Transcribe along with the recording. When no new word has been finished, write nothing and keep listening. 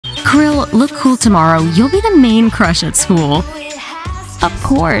Kirill, look cool tomorrow. You'll be the main crush at school. Of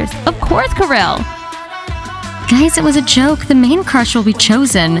course, Kirill. Guys, it was a joke. The main crush will be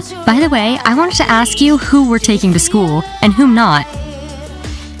chosen. By the way, I wanted to ask you who we're taking to school and whom not.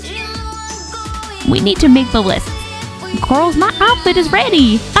 We need to make the list. Girls, my outfit is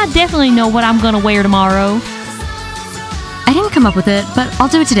ready. I definitely know what I'm gonna wear tomorrow. I didn't come up with it, but I'll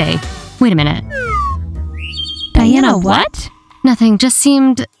do it today. Wait a minute. Diana, what? Nothing, just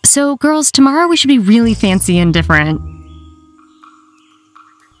seemed... So, girls, tomorrow we should be really fancy and different.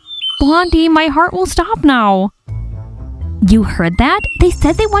 Blondie, my heart will stop now. You heard that? They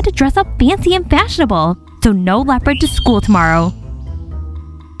said they want to dress up fancy and fashionable, so no leopard to school tomorrow.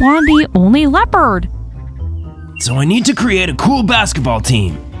 Blondie, only leopard. So I need to create a cool basketball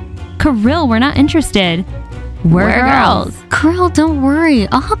team. Kirill, we're not interested. We're girls. Kirill, don't worry.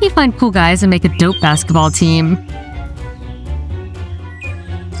 I'll help you find cool guys and make a dope basketball team.